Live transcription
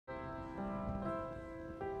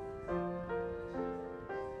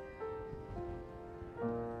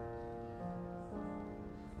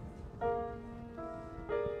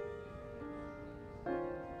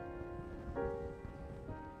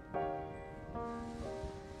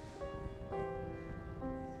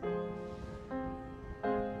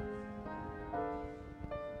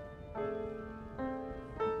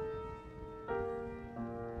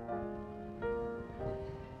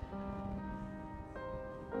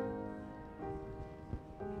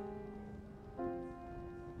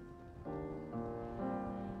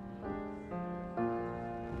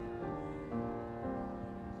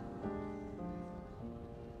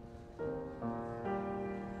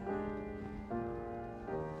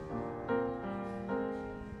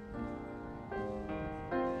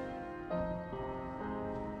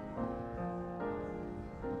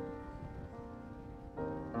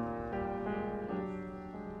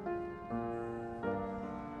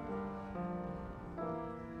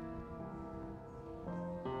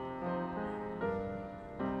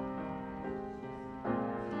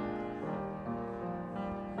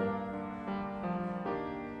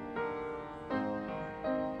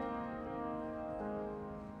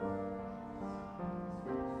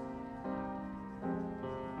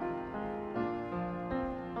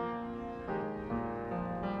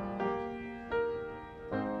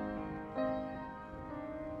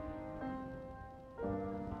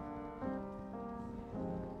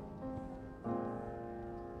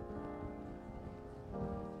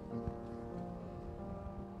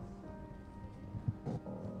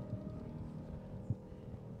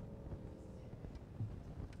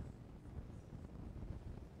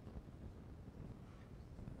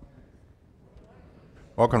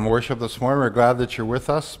Welcome to worship this morning. We're glad that you're with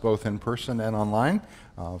us, both in person and online,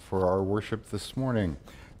 for our worship this morning.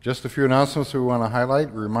 Just a few announcements we want to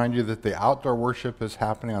highlight. We remind you that the outdoor worship is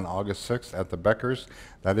happening on August 6th at the Beckers.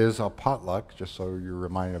 That is a potluck, just so you're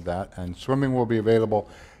reminded of that. And swimming will be available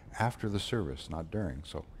after the service, not during.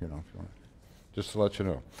 So, if you want just to let you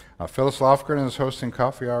know. Phyllis Lofgren is hosting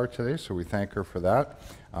coffee hour today, so we thank her for that.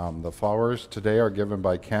 The flowers today are given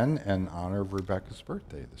by Ken in honor of Rebecca's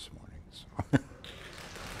birthday this morning. So.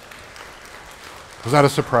 Was that a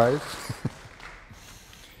surprise?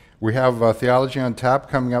 We have Theology on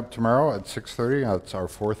Tap coming up tomorrow at 6:30. That's our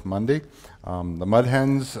fourth Monday. The Mud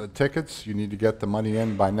Hens tickets, you need to get the money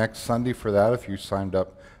in by next Sunday for that if you signed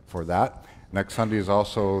up for that. Next Sunday is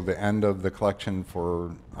also the end of the collection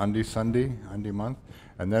for Undy month.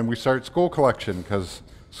 And then we start school collection because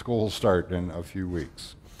school will start in a few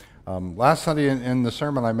weeks. Last Sunday in the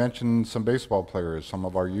sermon, I mentioned some baseball players, some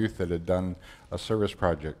of our youth that had done a service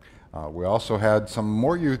project. We also had some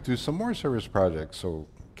more youth do some more service projects. So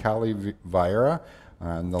Callie Vieira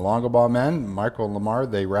and the Longoball men, Michael and Lamar,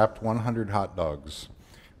 they wrapped 100 hot dogs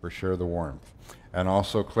for Share the Warmth. And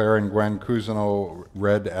also Claire and Gwen Cousineau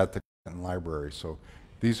read at the library. So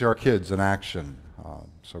these are our kids in action.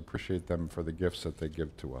 So appreciate them for the gifts that they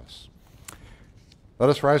give to us. Let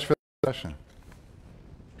us rise for the session.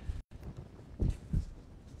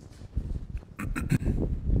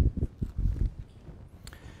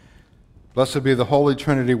 Blessed be the Holy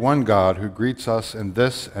Trinity, one God, who greets us in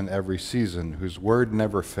this and every season, whose word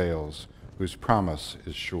never fails, whose promise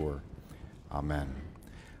is sure. Amen.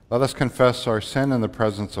 Let us confess our sin in the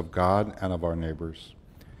presence of God and of our neighbors.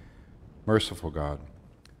 Merciful God,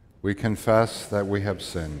 we confess that we have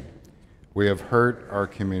sinned. We have hurt our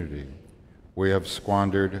community. We have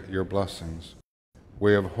squandered your blessings.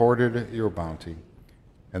 We have hoarded your bounty.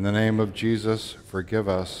 In the name of Jesus, forgive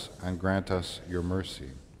us and grant us your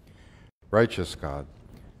mercy. Righteous God,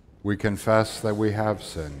 we confess that we have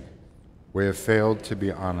sinned. We have failed to be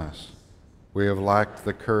honest. We have lacked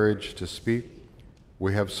the courage to speak.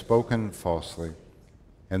 We have spoken falsely.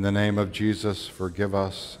 In the name of Jesus, forgive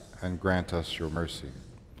us and grant us your mercy.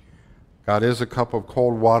 God is a cup of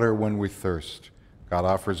cold water when we thirst. God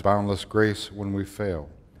offers boundless grace when we fail.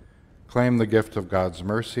 Claim the gift of God's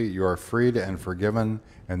mercy. You are freed and forgiven.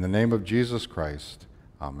 In the name of Jesus Christ,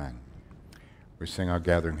 amen. We sing our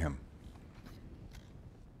gathering hymn.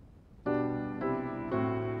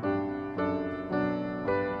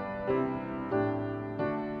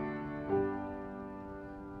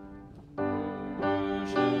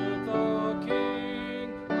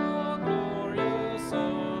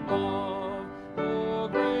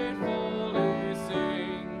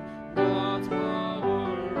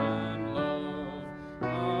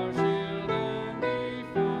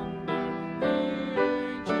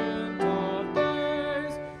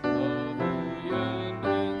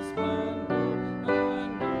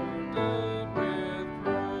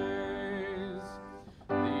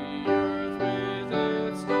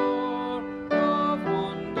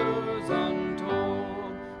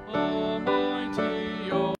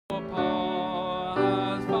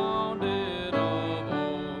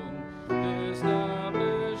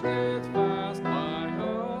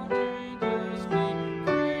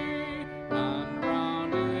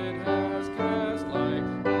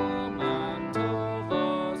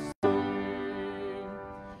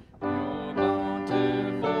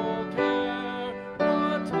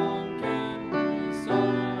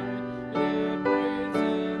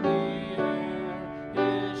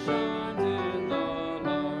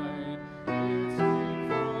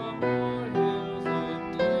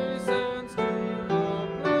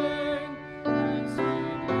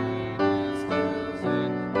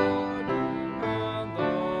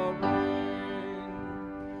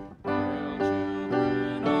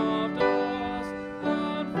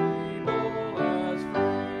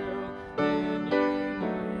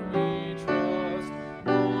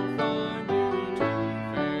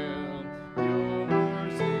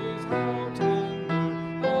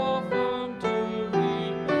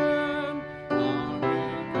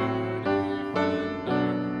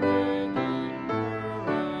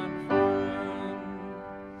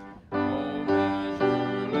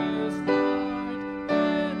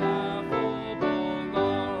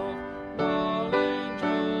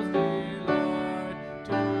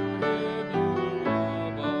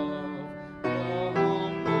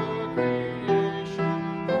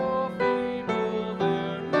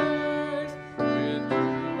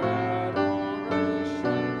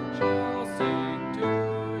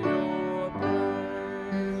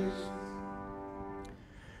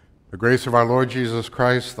 The grace of our Lord Jesus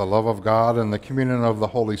Christ, the love of God, and the communion of the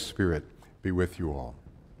Holy Spirit be with you all.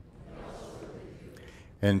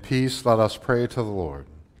 In peace, let us pray to the Lord.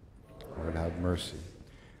 Lord, have mercy.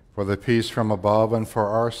 For the peace from above and for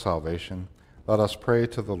our salvation, let us pray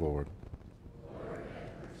to the Lord.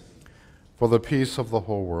 For the peace of the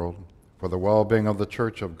whole world, for the well-being of the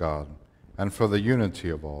Church of God, and for the unity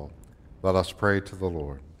of all, let us pray to the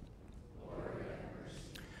Lord.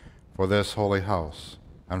 For this holy house,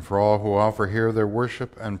 and for all who offer here their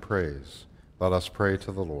worship and praise, let us pray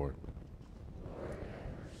to the Lord.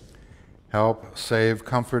 Help, save,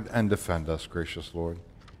 comfort, and defend us, gracious Lord.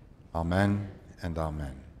 Amen and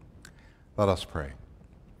amen. Let us pray.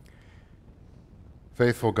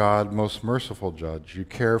 Faithful God, most merciful Judge, you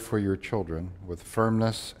care for your children with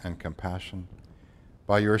firmness and compassion.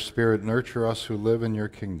 By your Spirit, nurture us who live in your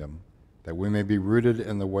kingdom, that we may be rooted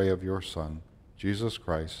in the way of your Son, Jesus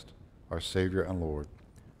Christ, our Savior and Lord.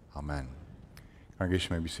 Amen.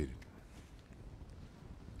 Congregation may be seated.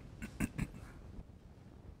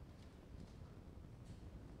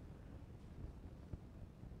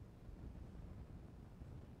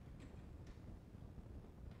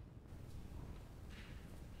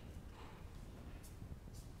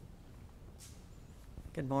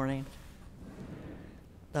 Good morning.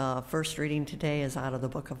 The first reading today is out of the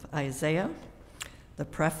book of Isaiah. The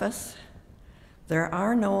preface: There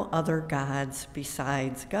are no other gods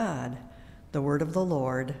besides God. The word of the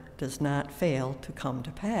Lord does not fail to come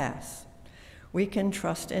to pass. We can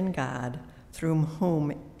trust in God, through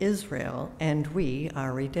whom Israel and we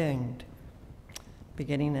are redeemed.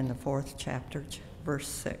 Beginning in the 4th chapter, verse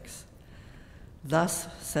 6. Thus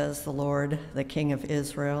says the Lord, the King of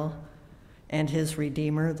Israel, and his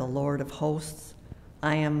Redeemer, the Lord of hosts,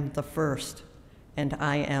 I am the first, and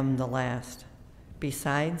I am the last.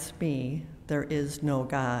 Besides me, there is no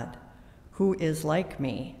God. Who is like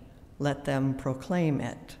me? Let them proclaim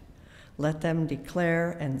it. Let them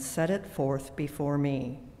declare and set it forth before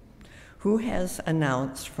me. Who has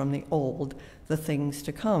announced from the old the things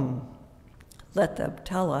to come? Let them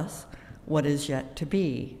tell us what is yet to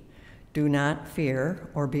be. Do not fear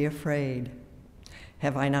or be afraid.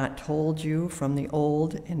 Have I not told you from the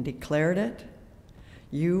old and declared it?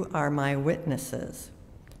 You are my witnesses.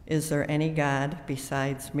 Is there any God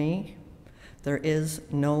besides me? There is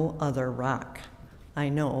no other rock. I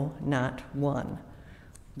know not one.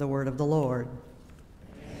 The word of the Lord.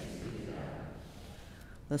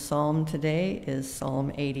 The psalm today is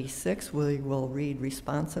Psalm 86. We will read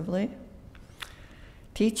responsively.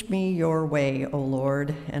 Teach me your way, O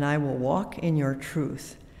Lord, and I will walk in your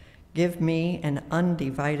truth. Give me an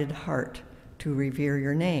undivided heart to revere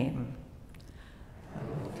your name. I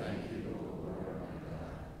will thank you, O Lord my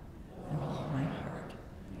God, with all my heart,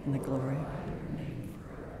 in the glory of your name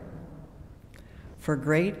forever. For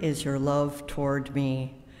great is your love toward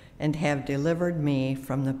me, and have delivered me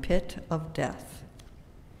from the pit of death.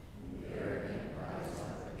 The arrogant rise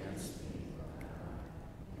up against me,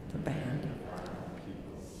 the band of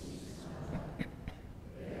people seizes me.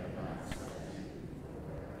 They have not set you before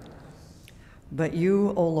their eyes. But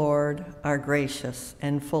you, O Lord, are gracious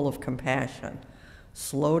and full of compassion,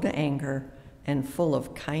 slow to anger, and full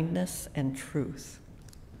of kindness and truth.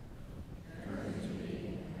 Turn to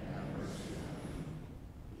me and have mercy on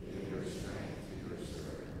me. Give your strength to your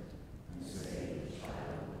servant, and save the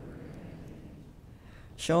child of your handmaid.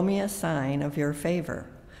 Show me a sign of your favor,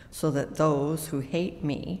 so that those who hate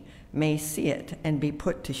me may see it and be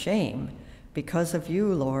put to shame. Because of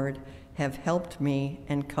you, Lord, have helped me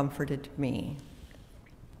and comforted me.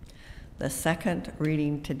 The second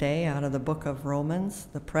reading today out of the book of Romans,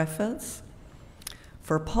 the preface.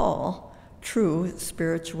 For Paul, true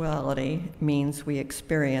spirituality means we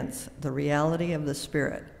experience the reality of the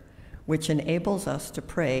Spirit, which enables us to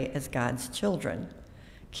pray as God's children,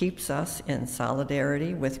 keeps us in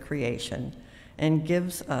solidarity with creation, and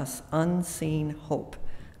gives us unseen hope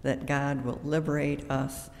that God will liberate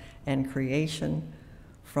us and creation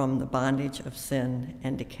from the bondage of sin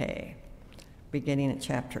and decay. Beginning at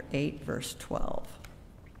chapter 8, verse 12.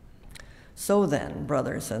 So then,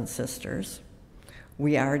 brothers and sisters,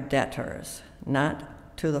 we are debtors,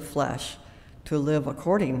 not to the flesh, to live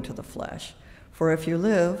according to the flesh. For if you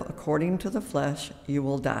live according to the flesh, you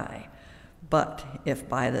will die. But if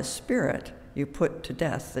by the Spirit you put to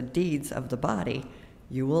death the deeds of the body,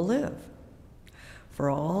 you will live. For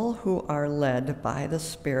all who are led by the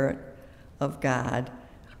Spirit of God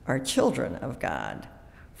are children of God.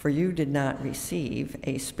 For you did not receive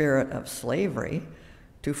a spirit of slavery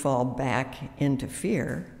to fall back into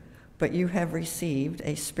fear, but you have received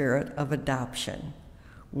a spirit of adoption.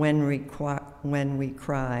 When we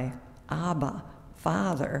cry, Abba,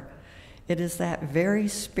 Father, it is that very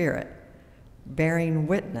Spirit bearing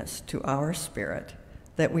witness to our spirit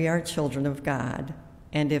that we are children of God.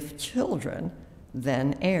 and if children,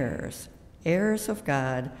 then heirs, heirs of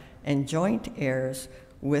God and joint heirs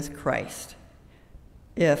with Christ,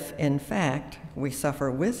 if, in fact, we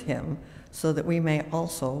suffer with him, so that we may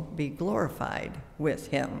also be glorified with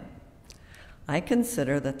him. I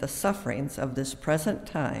consider that the sufferings of this present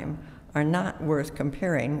time are not worth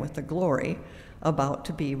comparing with the glory about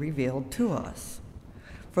to be revealed to us.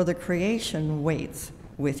 For the creation waits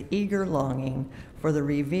with eager longing for the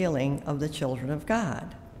revealing of the children of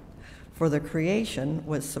God. For the creation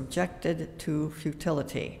was subjected to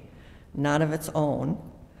futility, not of its own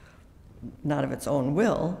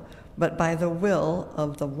will, but by the will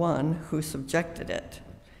of the one who subjected it,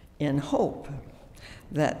 in hope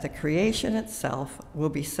that the creation itself will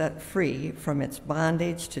be set free from its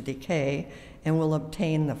bondage to decay and will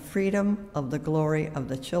obtain the freedom of the glory of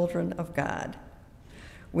the children of God.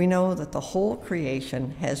 We know that the whole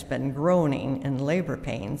creation has been groaning in labor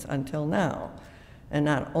pains until now, and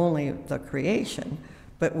not only the creation,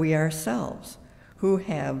 but we ourselves, who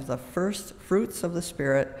have the first fruits of the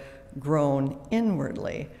Spirit, groan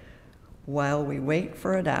inwardly while we wait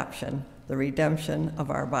for adoption, the redemption of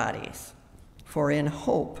our bodies. For in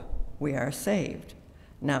hope we are saved.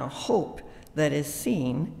 Now hope that is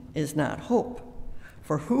seen is not hope,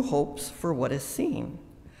 for who hopes for what is seen?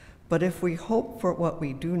 But if we hope for what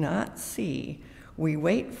we do not see, we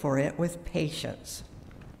wait for it with patience.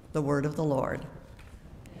 The word of the Lord.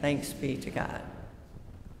 Thanks be to God.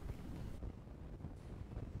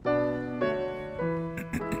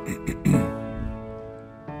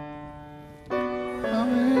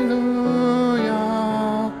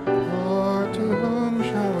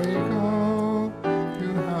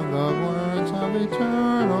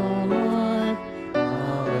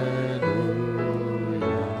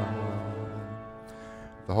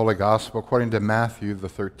 The Holy Gospel according to Matthew, the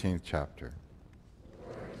 13th chapter.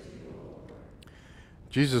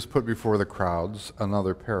 Jesus put before the crowds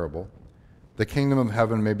another parable. The kingdom of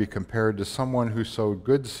heaven may be compared to someone who sowed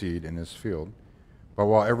good seed in his field. But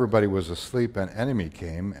while everybody was asleep, an enemy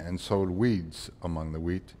came and sowed weeds among the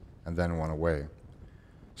wheat and then went away.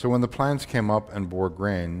 So when the plants came up and bore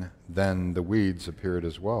grain, then the weeds appeared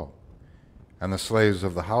as well. And the slaves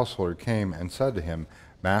of the householder came and said to him,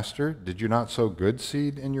 Master, did you not sow good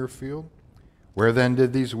seed in your field? Where then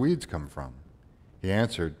did these weeds come from? He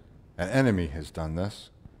answered, An enemy has done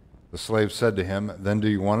this. The slave said to him, Then do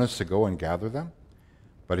you want us to go and gather them?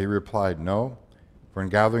 But he replied, No, for in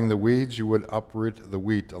gathering the weeds you would uproot the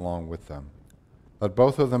wheat along with them. Let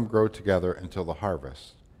both of them grow together until the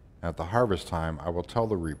harvest. And at the harvest time I will tell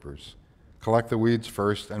the reapers, Collect the weeds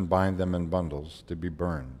first and bind them in bundles to be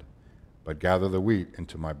burned, but gather the wheat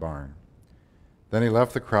into my barn. Then he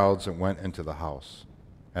left the crowds and went into the house.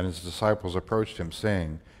 And his disciples approached him,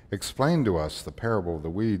 saying, Explain to us the parable of the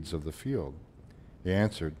weeds of the field. He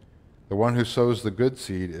answered, The one who sows the good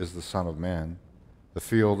seed is the Son of Man. The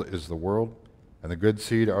field is the world, and the good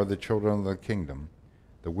seed are the children of the kingdom.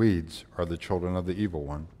 The weeds are the children of the evil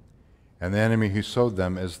one. And the enemy who sowed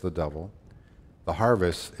them is the devil. The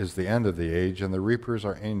harvest is the end of the age, and the reapers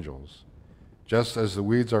are angels. Just as the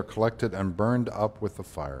weeds are collected and burned up with the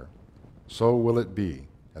fire, so will it be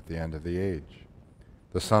at the end of the age.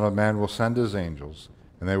 The Son of Man will send his angels,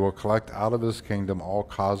 and they will collect out of his kingdom all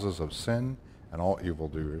causes of sin and all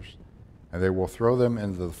evildoers, and they will throw them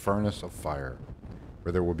into the furnace of fire,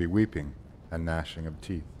 where there will be weeping and gnashing of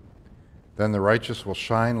teeth. Then the righteous will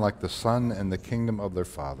shine like the sun in the kingdom of their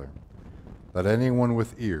Father. Let anyone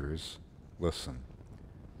with ears listen.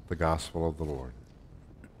 The gospel of the Lord.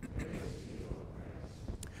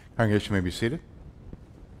 Congregation may be seated.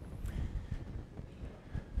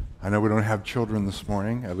 I know we don't have children this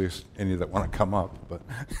morning, at least any that want to come up, but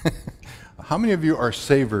how many of you are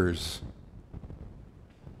savers?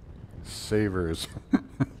 Savers.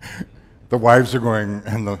 The wives are going,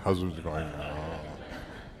 and the husbands are going,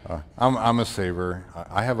 oh. I'm a saver.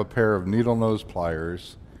 I have a pair of needle nose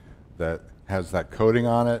pliers that has that coating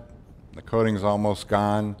on it. The coating's almost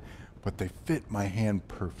gone, but they fit my hand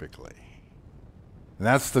perfectly. And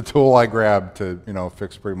that's the tool I grab to,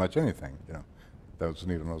 fix pretty much anything, those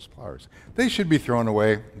needle nose pliers. They should be thrown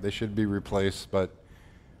away. They should be replaced, but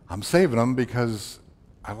I'm saving them because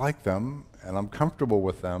I like them and I'm comfortable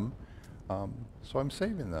with them, so I'm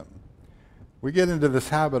saving them. We get into this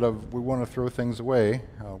habit of we want to throw things away.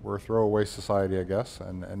 We're a throwaway society, I guess,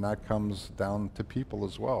 and that comes down to people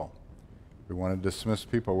as well. We want to dismiss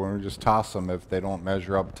people. We want to just toss them if they don't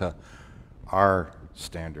measure up to our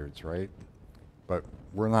standards, right? But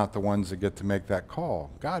we're not the ones that get to make that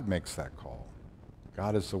call. God makes that call.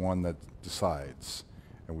 God is the one that decides,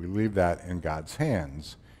 and we leave that in God's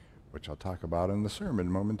hands, which I'll talk about in the sermon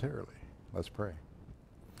momentarily. Let's pray.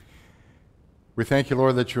 We thank you,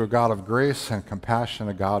 Lord, that you are a God of grace and compassion,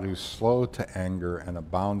 a God who's slow to anger and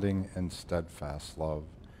abounding in steadfast love.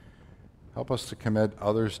 Help us to commit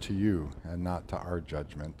others to you and not to our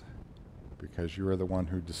judgment, because you are the one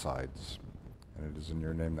who decides. And it is in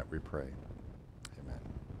your name that we pray.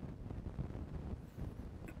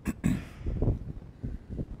 Amen.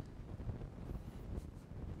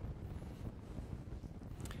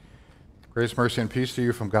 Grace, mercy, and peace to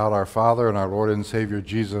you from God our Father and our Lord and Savior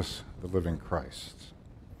Jesus, the living Christ.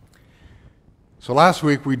 So last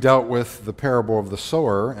week we dealt with the parable of the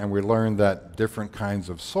sower, and we learned that different kinds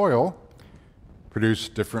of soil produce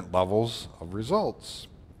different levels of results.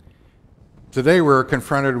 Today we're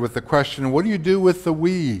confronted with the question, what do you do with the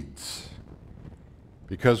weeds?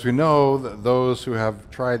 Because we know that those who have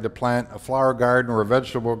tried to plant a flower garden or a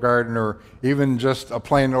vegetable garden or even just a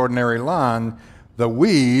plain ordinary lawn, the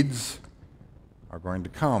weeds are going to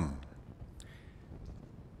come.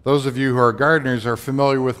 Those of you who are gardeners are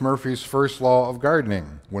familiar with Murphy's first law of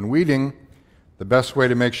gardening. When weeding, the best way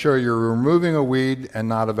to make sure you're removing a weed and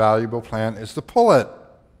not a valuable plant is to pull it.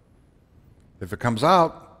 If it comes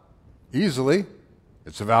out easily,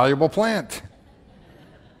 it's a valuable plant.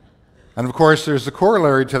 And of course, there's a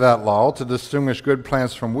corollary to that law. To distinguish good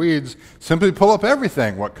plants from weeds, simply pull up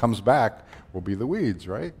everything. What comes back will be the weeds,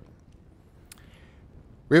 right?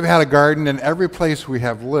 We've had a garden in every place we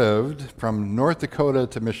have lived, from North Dakota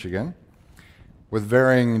to Michigan, with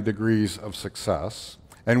varying degrees of success.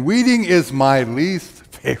 And weeding is my least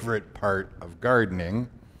favorite part of gardening.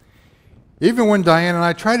 Even when Diane and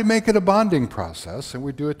I try to make it a bonding process, and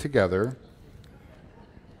we do it together,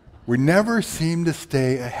 we never seem to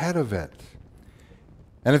stay ahead of it.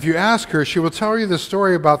 And if you ask her, she will tell you the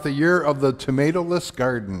story about the year of the tomato-less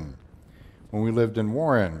garden when we lived in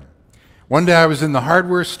Warren. One day I was in the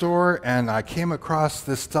hardware store and I came across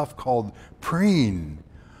this stuff called Preen.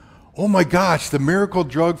 Oh my gosh, the miracle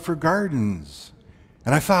drug for gardens.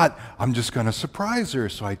 And I thought, I'm just going to surprise her.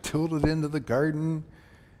 So I tilled it into the garden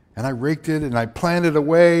and I raked it and I planted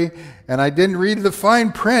away, and I didn't read the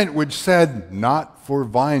fine print which said, not for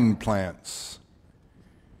vine plants.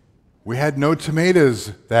 We had no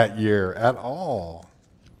tomatoes that year at all.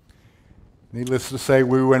 Needless to say,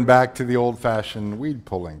 we went back to the old-fashioned weed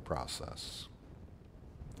pulling process.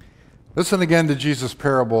 Listen again to Jesus'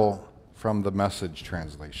 parable from the Message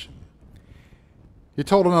translation. He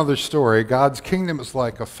told another story. God's kingdom is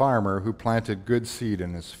like a farmer who planted good seed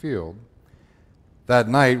in his field. That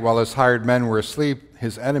night, while his hired men were asleep,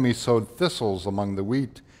 his enemy sowed thistles among the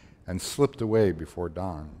wheat and slipped away before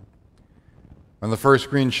dawn. When the first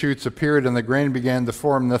green shoots appeared and the grain began to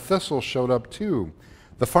form, the thistles showed up too.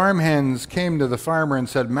 The farmhands came to the farmer and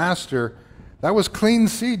said, Master, that was clean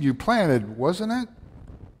seed you planted, wasn't it?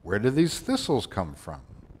 Where did these thistles come from?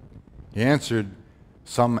 He answered,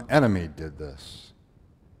 Some enemy did this.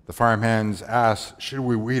 The farmhands asked, Should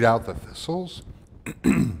we weed out the thistles?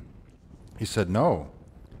 He said, No.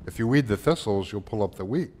 If you weed the thistles, you'll pull up the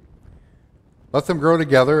wheat. Let them grow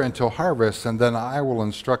together until harvest, and then I will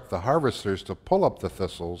instruct the harvesters to pull up the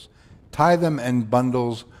thistles, tie them in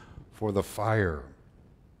bundles for the fire.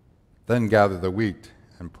 Then gather the wheat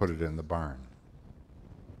and put it in the barn.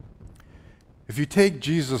 If you take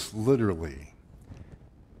Jesus literally,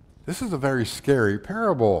 this is a very scary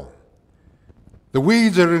parable. The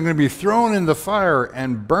weeds are going to be thrown in the fire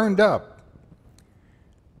and burned up.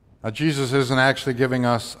 Now, Jesus isn't actually giving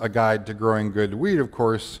us a guide to growing good wheat, of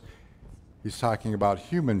course. He's talking about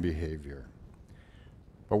human behavior.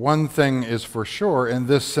 But one thing is for sure, in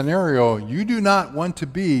this scenario, you do not want to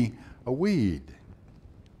be a weed.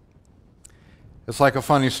 It's like a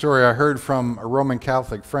funny story I heard from a Roman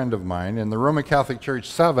Catholic friend of mine. In the Roman Catholic Church,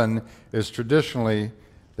 7 is traditionally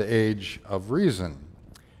the age of reason.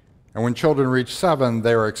 And when children reach 7,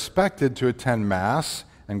 they are expected to attend Mass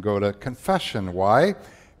and go to confession. Why?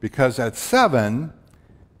 Because at 7,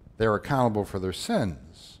 they're accountable for their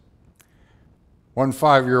sins. One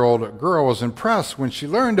 5-year-old girl was impressed when she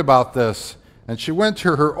learned about this, and she went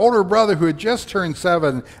to her older brother who had just turned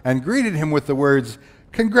 7 and greeted him with the words,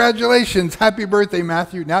 Congratulations, happy birthday,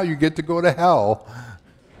 Matthew, now you get to go to hell.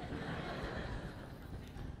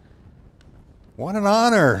 What an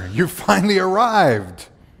honor, you finally arrived.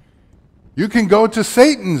 You can go to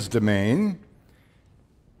Satan's domain.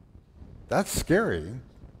 That's scary.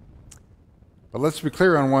 But let's be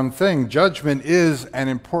clear on one thing. Judgment is an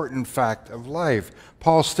important fact of life.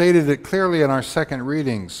 Paul stated it clearly in our second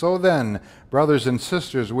reading. So then, brothers and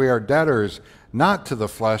sisters, we are debtors, not to the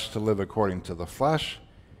flesh, to live according to the flesh.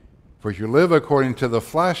 For if you live according to the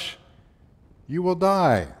flesh, you will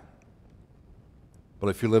die. But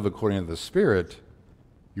if you live according to the Spirit,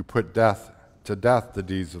 you put death to death the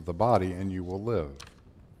deeds of the body, and you will live.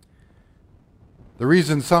 The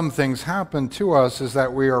reason some things happen to us is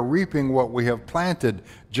that we are reaping what we have planted.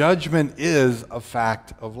 Judgment is a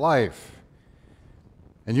fact of life.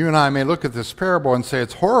 And you and I may look at this parable and say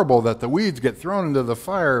it's horrible that the weeds get thrown into the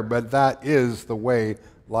fire, but that is the way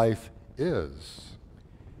life is.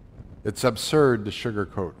 It's absurd to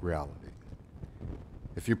sugarcoat reality.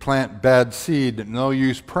 If you plant bad seed, no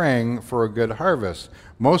use praying for a good harvest.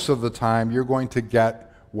 Most of the time, you're going to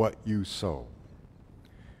get what you sow.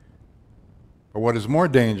 But what is more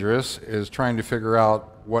dangerous is trying to figure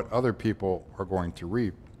out what other people are going to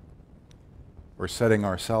reap. We're setting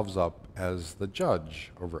ourselves up as the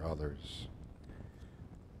judge over others.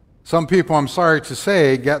 Some people, I'm sorry to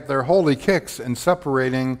say, get their holy kicks in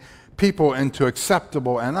separating people into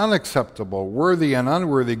acceptable and unacceptable, worthy and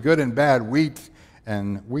unworthy, good and bad, wheat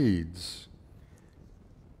and weeds.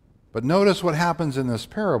 But notice what happens in this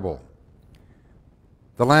parable.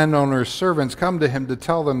 The landowner's servants come to him to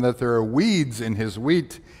tell them that there are weeds in his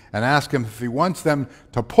wheat and ask him if he wants them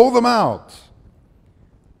to pull them out.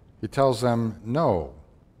 He tells them, no.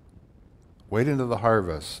 Wait until the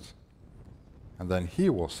harvest, and then he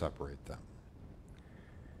will separate them.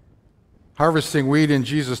 Harvesting wheat in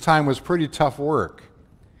Jesus' time was pretty tough work.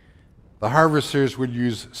 The harvesters would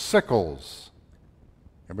use sickles.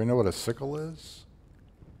 Everybody know what a sickle is?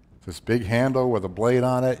 It's this big handle with a blade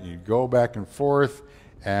on it, and you'd go back and forth,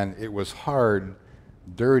 and it was hard,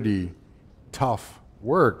 dirty, tough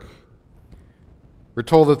work. We're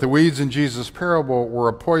told that the weeds in Jesus' parable were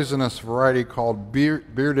a poisonous variety called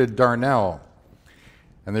bearded darnel.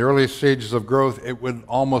 In the early stages of growth, it would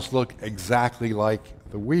almost look exactly like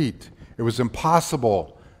the wheat. It was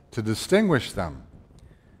impossible to distinguish them.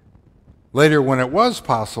 Later, when it was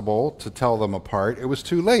possible to tell them apart, it was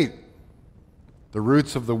too late. The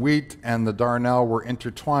roots of the wheat and the darnel were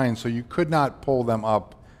intertwined, so you could not pull them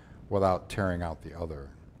up without tearing out the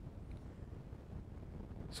other.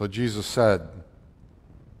 So Jesus said,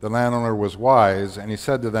 the landowner was wise, and he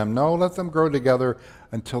said to them, no, let them grow together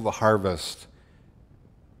until the harvest.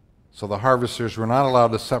 So the harvesters were not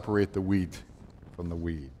allowed to separate the wheat from the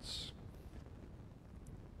weeds.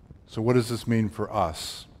 So what does this mean for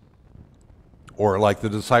us? Or like the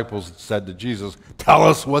disciples said to Jesus, tell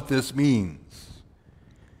us what this means.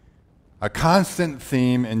 A constant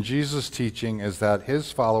theme in Jesus' teaching is that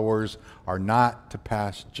his followers are not to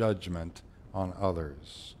pass judgment on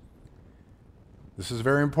others. This is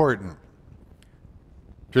very important.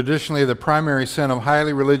 Traditionally, the primary sin of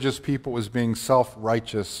highly religious people was being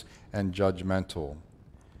self-righteous and judgmental.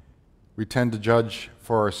 We tend to judge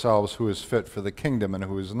for ourselves who is fit for the kingdom and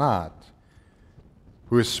who is not,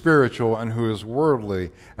 who is spiritual and who is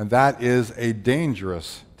worldly, and that is a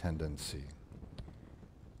dangerous tendency.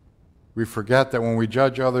 We forget that when we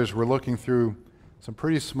judge others, we're looking through some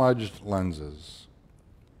pretty smudged lenses.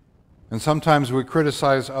 And sometimes we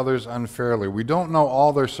criticize others unfairly. We don't know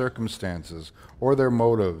all their circumstances or their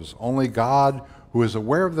motives. Only God, who is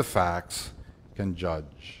aware of the facts, can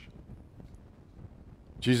judge.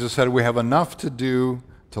 Jesus said we have enough to do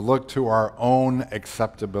to look to our own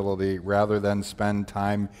acceptability rather than spend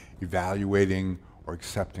time evaluating or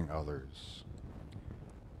accepting others.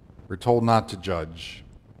 We're told not to judge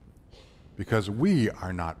because we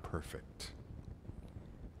are not perfect.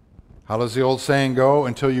 How does the old saying go?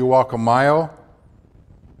 Until you walk a mile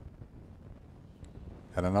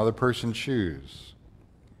at another person's shoes.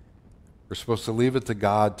 We're supposed to leave it to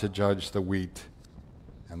God to judge the wheat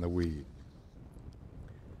and the weed.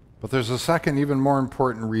 But there's a second, even more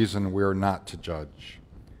important reason we're not to judge.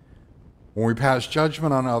 When we pass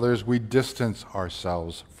judgment on others, we distance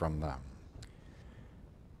ourselves from them.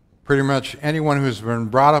 Pretty much anyone who's been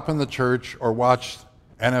brought up in the church or watched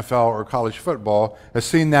NFL or college football has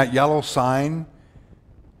seen that yellow sign.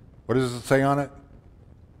 What does it say on it?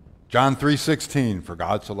 John 3:16, for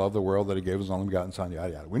God so loved the world that he gave his only begotten son,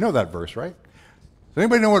 yada, yada. We know that verse, right? Does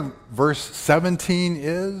anybody know what verse 17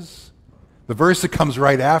 is? The verse that comes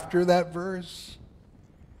right after that verse?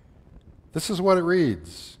 This is what it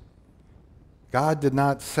reads. God did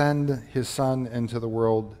not send his son into the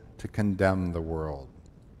world to condemn the world,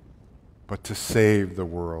 but to save the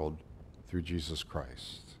world through Jesus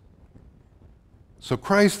Christ. So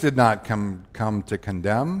Christ did not come to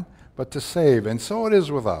condemn, but to save. And so it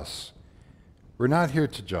is with us. We're not here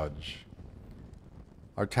to judge.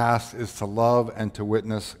 Our task is to love and to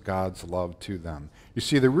witness God's love to them. You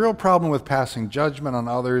see, the real problem with passing judgment on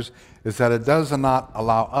others is that it does not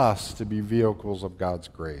allow us to be vehicles of God's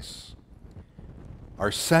grace.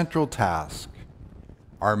 Our central task,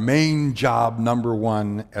 our main job, number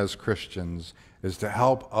one as Christians, is to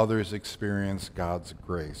help others experience God's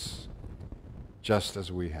grace. just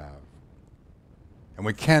as we have. And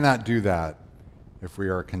we cannot do that if we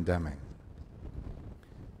are condemning.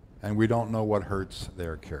 And we don't know what hurts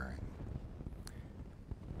they're carrying.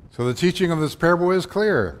 So the teaching of this parable is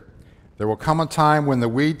clear. There will come a time when the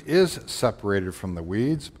wheat is separated from the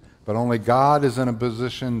weeds, but only God is in a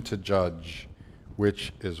position to judge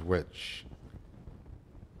which is which.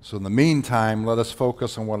 So in the meantime, let us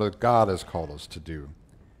focus on what God has called us to do.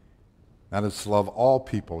 That is to love all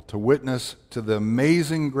people, to witness to the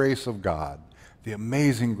amazing grace of God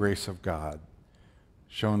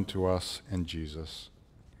shown to us in Jesus.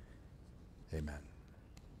 Amen.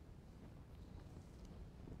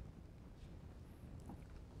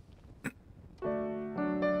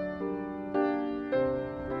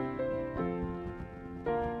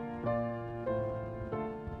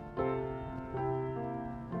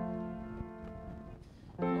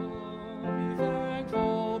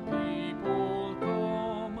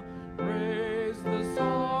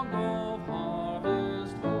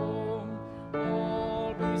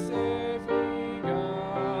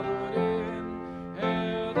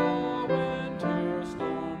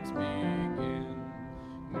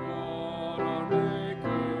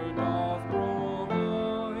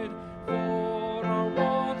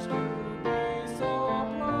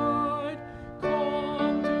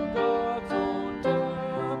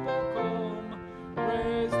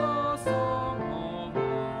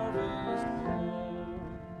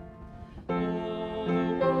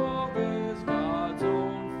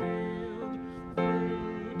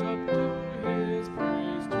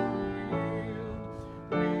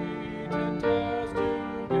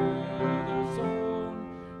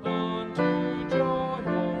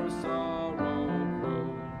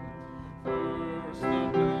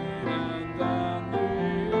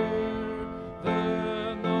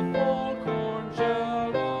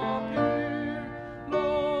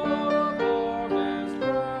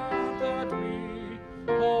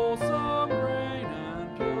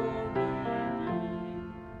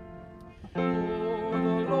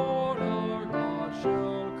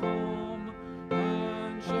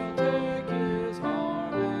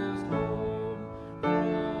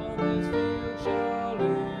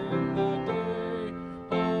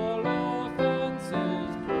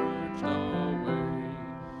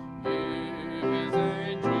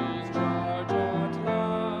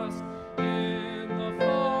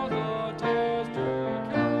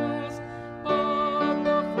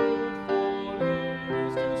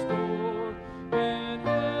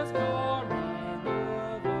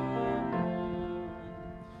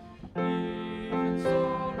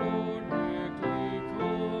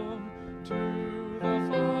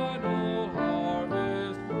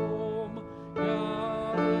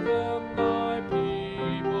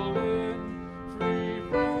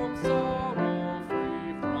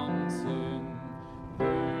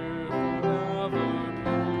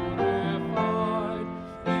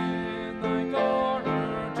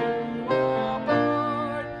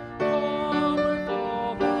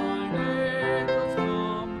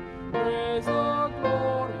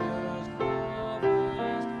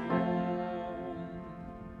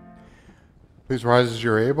 Please rise as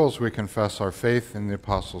you're able as we confess our faith in the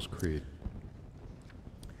Apostles' Creed.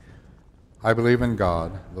 I believe in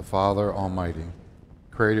God, the Father Almighty,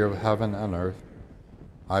 creator of heaven and earth.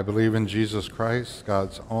 I believe in Jesus Christ,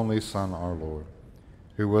 God's only Son, our Lord,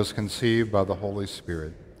 who was conceived by the Holy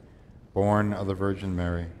Spirit, born of the Virgin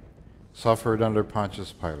Mary, suffered under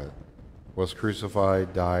Pontius Pilate, was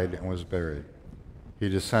crucified, died, and was buried. He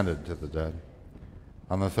descended to the dead.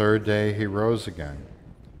 On the third day he rose again.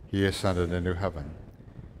 He ascended into heaven.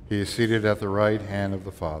 He is seated at the right hand of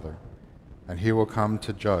the Father, and he will come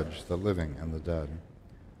to judge the living and the dead.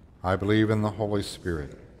 I believe in the Holy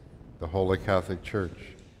Spirit, the Holy Catholic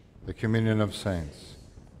Church, the communion of saints,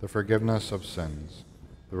 the forgiveness of sins,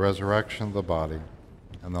 the resurrection of the body,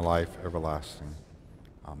 and the life everlasting.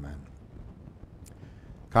 Amen.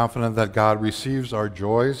 Confident that God receives our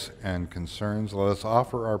joys and concerns, let us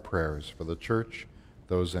offer our prayers for the Church,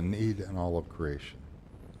 those in need, and all of creation.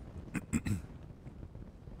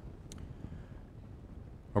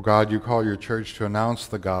 O God, you call your church to announce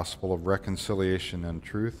the gospel of reconciliation and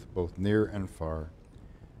truth, both near and far.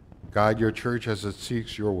 Guide your church as it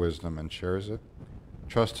seeks your wisdom and shares it,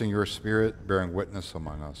 trusting your Spirit, bearing witness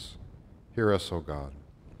among us. Hear us, O God.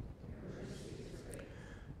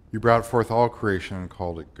 You brought forth all creation and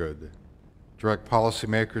called it good. Direct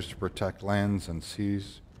policymakers to protect lands and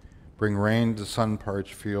seas, bring rain to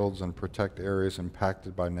sun-parched fields, and protect areas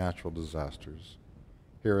impacted by natural disasters.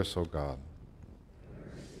 Hear us, O God.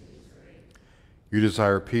 You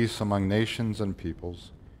desire peace among nations and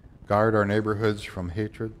peoples. Guard our neighborhoods from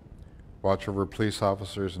hatred. Watch over police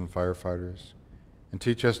officers and firefighters, and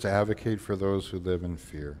teach us to advocate for those who live in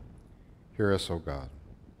fear. Hear us, O God.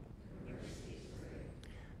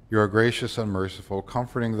 You are gracious and merciful,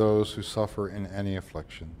 comforting those who suffer in any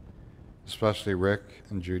affliction, especially Rick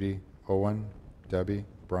and Judy, Owen, Debbie,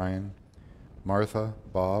 Brian, Martha,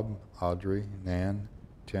 Bob, Audrey, Nan,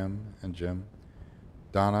 Tim, and Jim,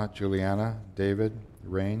 Donna, Juliana, David,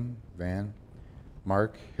 Rain, Van,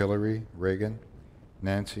 Mark, Hillary, Reagan,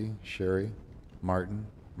 Nancy, Sherry, Martin,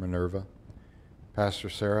 Minerva, Pastor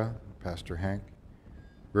Sarah, Pastor Hank,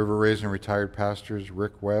 River Raisin retired pastors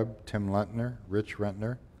Rick Webb, Tim Lentner, Rich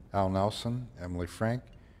Rentner, Al Nelson, Emily Frank,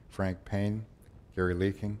 Frank Payne, Gary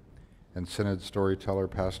Leaking, and Synod storyteller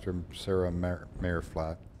Pastor Sarah Mayer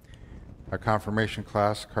Flat. Our confirmation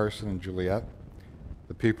class, Carson and Juliet,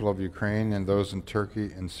 the people of Ukraine and those in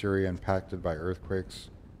Turkey and Syria impacted by earthquakes,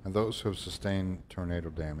 and those who have sustained tornado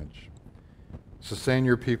damage. Sustain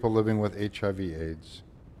your people living with HIV/AIDS.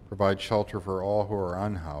 Provide shelter for all who are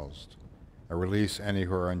unhoused, and release any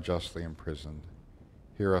who are unjustly imprisoned.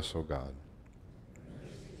 Hear us, O God.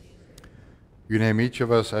 You name each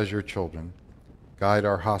of us as your children. Guide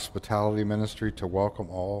our hospitality ministry to welcome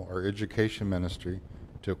all, our education ministry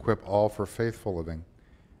to equip all for faithful living,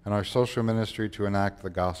 and our social ministry to enact the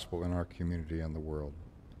gospel in our community and the world.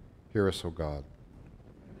 Hear us, O God.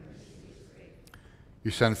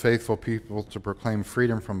 You send faithful people to proclaim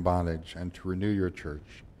freedom from bondage and to renew your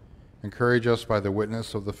church. Encourage us by the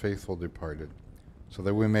witness of the faithful departed, so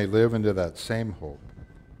that we may live into that same hope.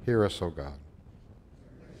 Hear us, O God.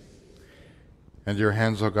 Into your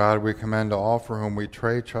hands, O God, we commend all for whom we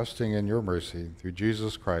pray, trusting in your mercy, through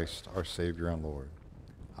Jesus Christ, our Savior and Lord.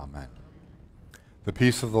 Amen. The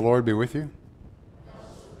peace of the Lord be with you.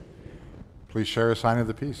 Please share a sign of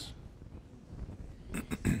the peace.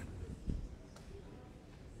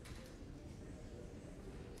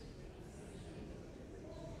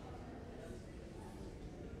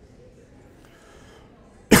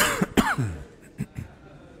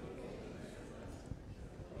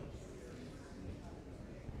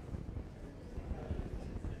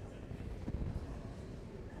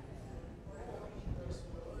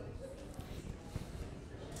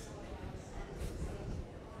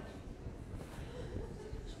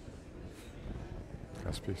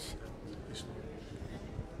 God's peace.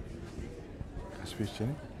 God's peace,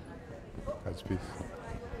 Jenny. God's peace.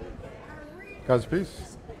 God's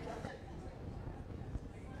peace.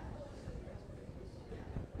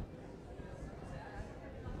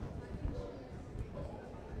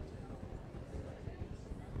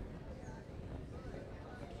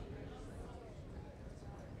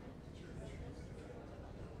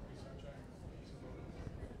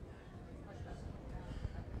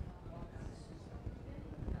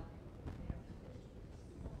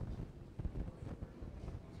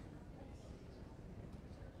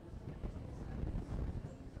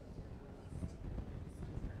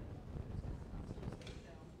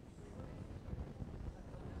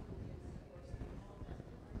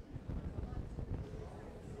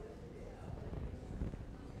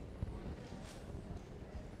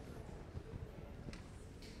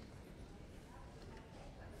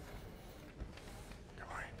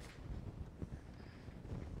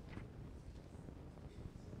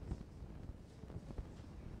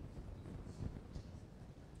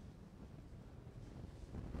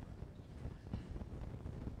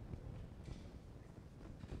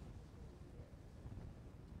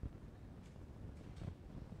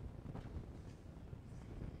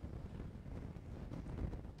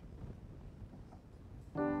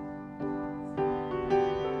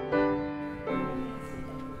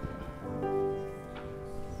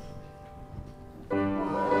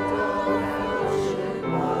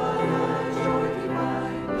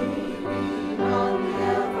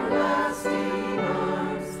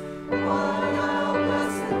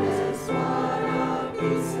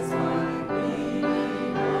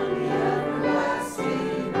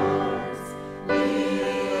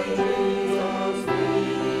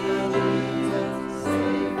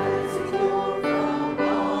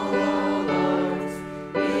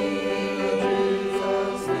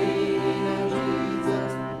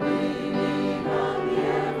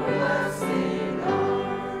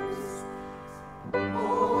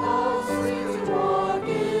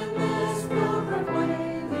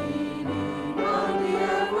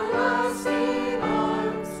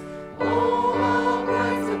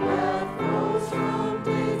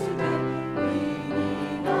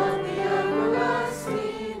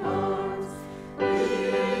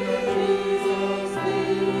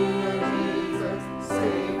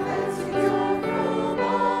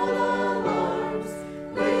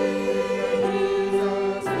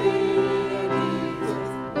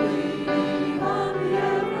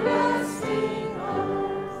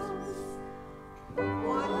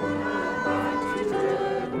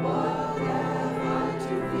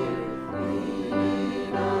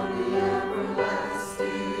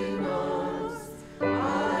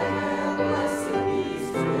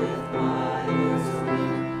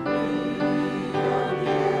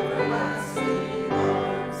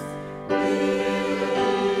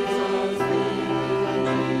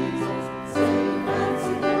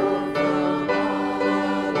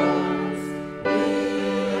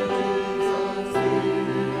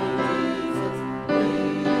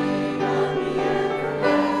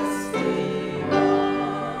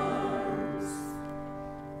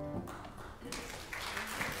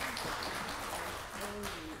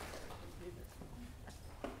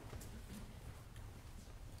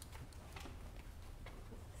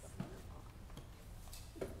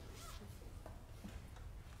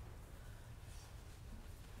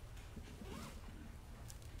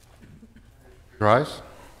 Rise.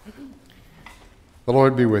 The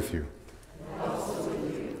Lord be with you. And also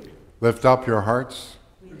with you. Lift up your hearts.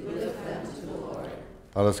 We lift them to the Lord.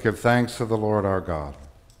 Let us give thanks to the Lord our God.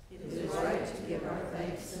 It is right to give our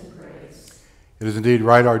thanks and praise. It is indeed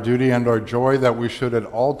right, our duty and our joy, that we should at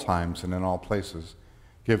all times and in all places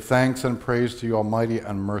give thanks and praise to you, Almighty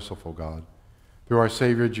and merciful God, through our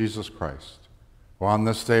Savior Jesus Christ, who on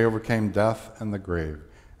this day overcame death and the grave,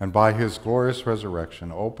 and by his glorious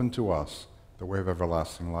resurrection opened to us the way of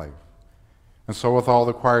everlasting life. And so with all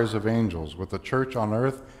the choirs of angels, with the church on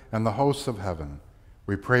earth and the hosts of heaven,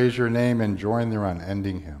 we praise your name and join their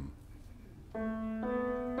unending hymn.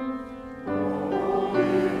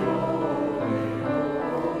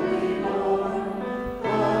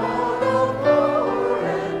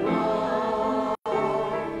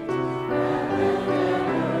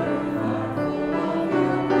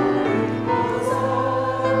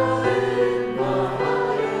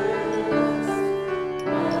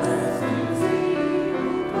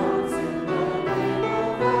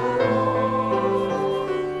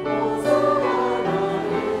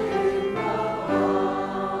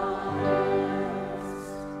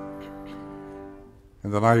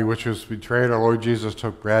 In the night in which he was betrayed, our Lord Jesus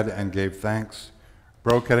took bread and gave thanks,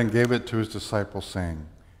 broke it and gave it to his disciples, saying,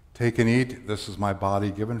 "Take and eat, this is my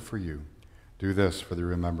body given for you. Do this for the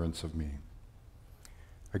remembrance of me."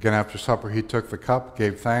 Again after supper he took the cup,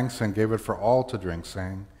 gave thanks, and gave it for all to drink,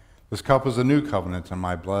 saying, "This cup is a new covenant in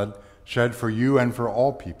my blood, shed for you and for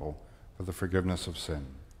all people for the forgiveness of sin.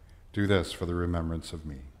 Do this for the remembrance of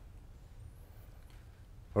me."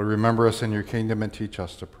 Lord, remember us in your kingdom and teach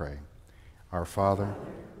us to pray. Our Father,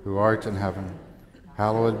 who art in heaven,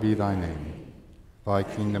 hallowed be thy name. Thy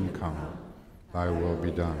kingdom come, thy will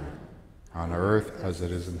be done, on earth as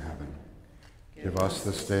it is in heaven. Give us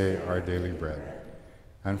this day our daily bread,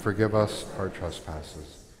 and forgive us our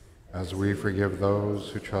trespasses, as we forgive those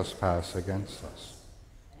who trespass against us.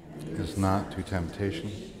 Lead us not to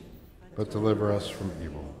temptation, but deliver us from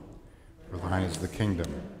evil. For thine is the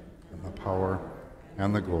kingdom, and the power,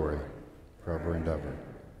 and the glory, forever and ever.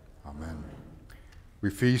 Amen. We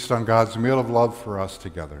feast on God's meal of love for us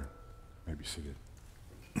together. You may be seated.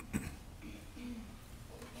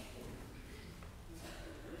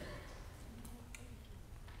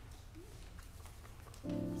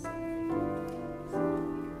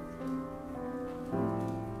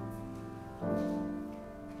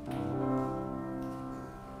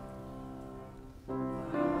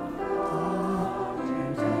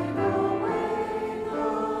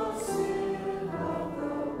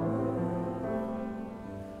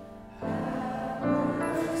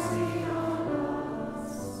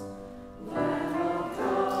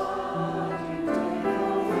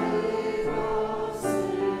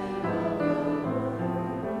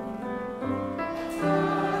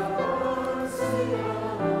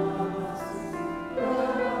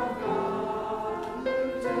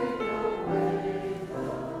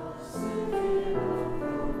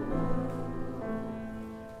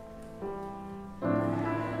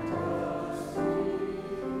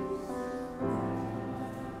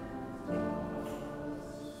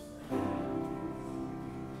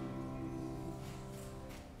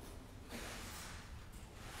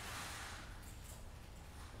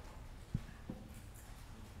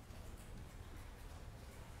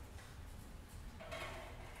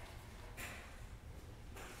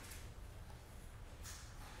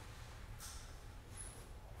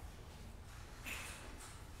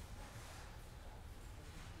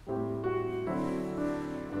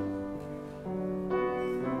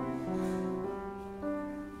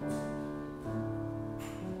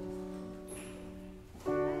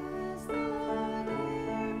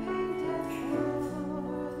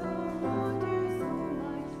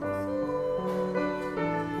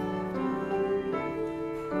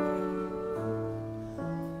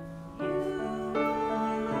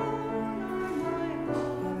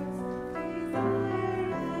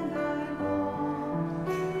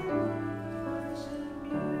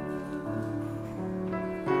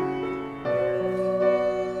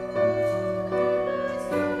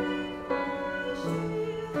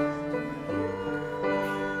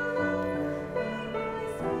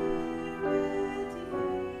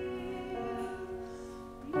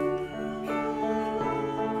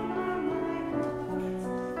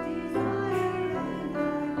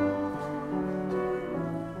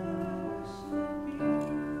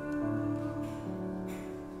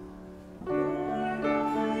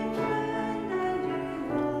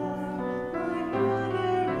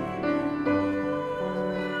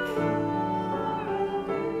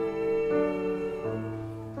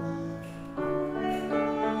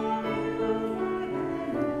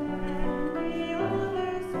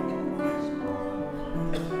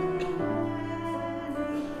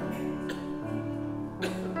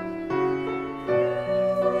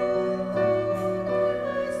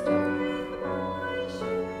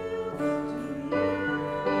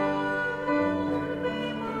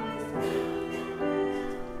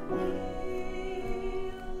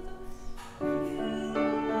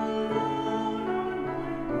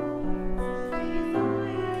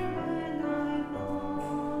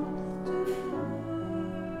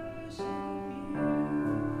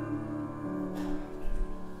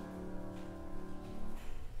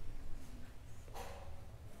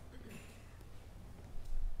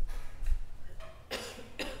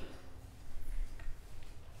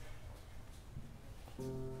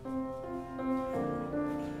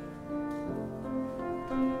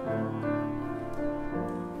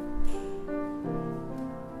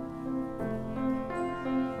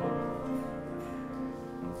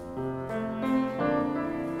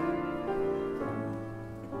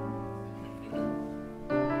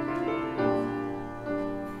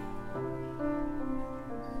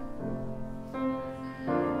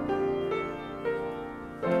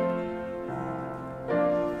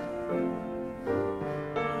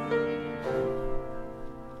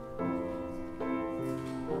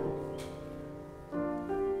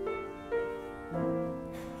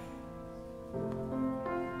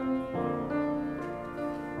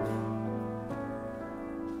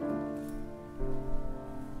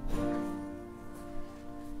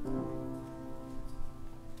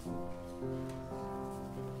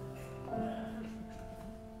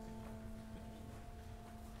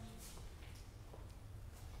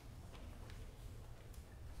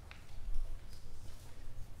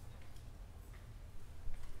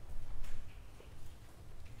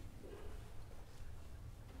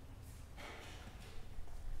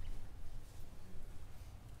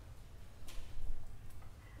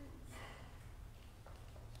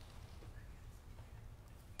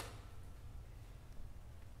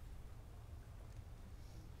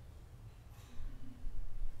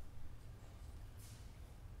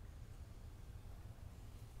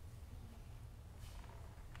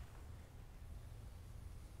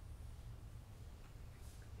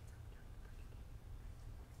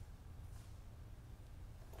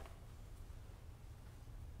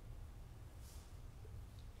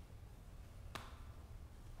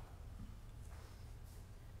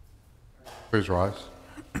 Please rise.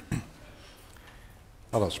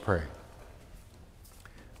 Let us pray.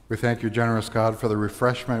 We thank you, generous God, for the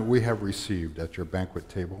refreshment we have received at your banquet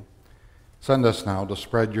table. Send us now to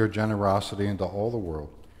spread your generosity into all the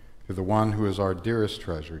world through the one who is our dearest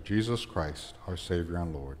treasure, Jesus Christ, our Savior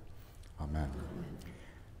and Lord. Amen.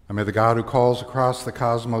 And may the God who calls across the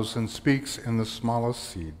cosmos and speaks in the smallest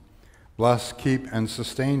seed bless, keep, and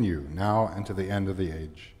sustain you now and to the end of the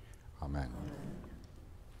age. Amen.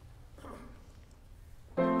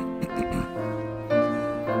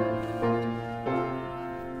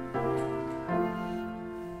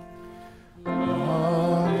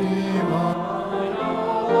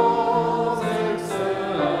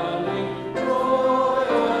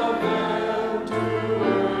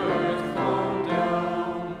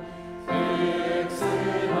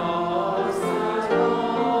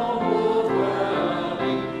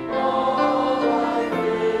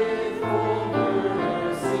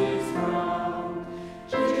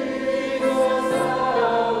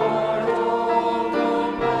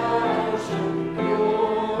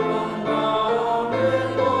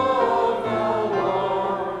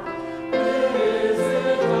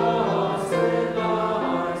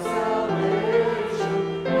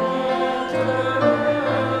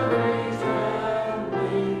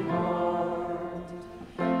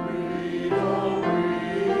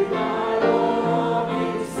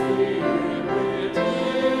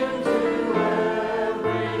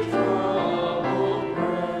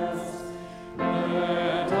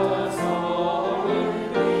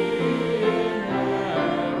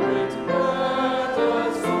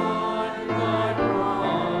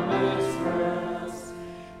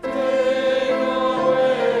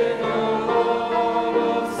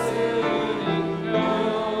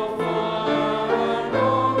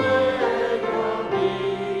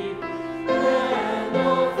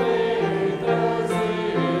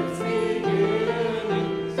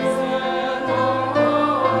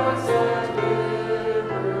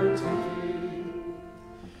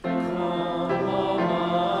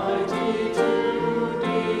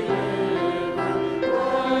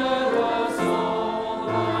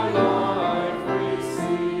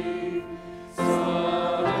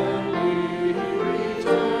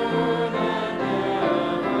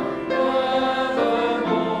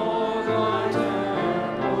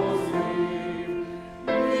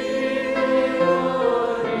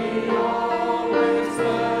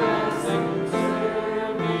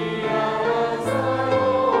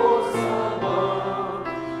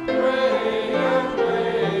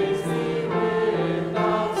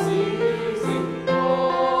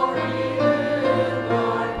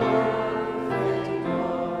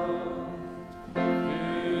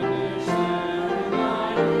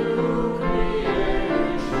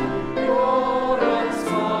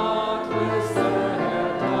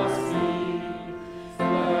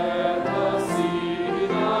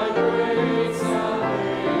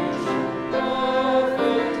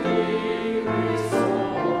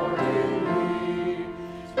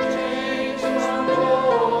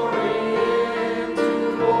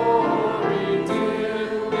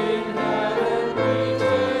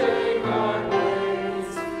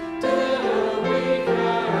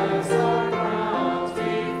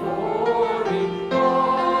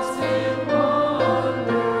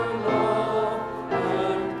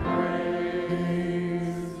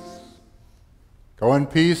 Go in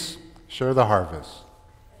peace, share the harvest.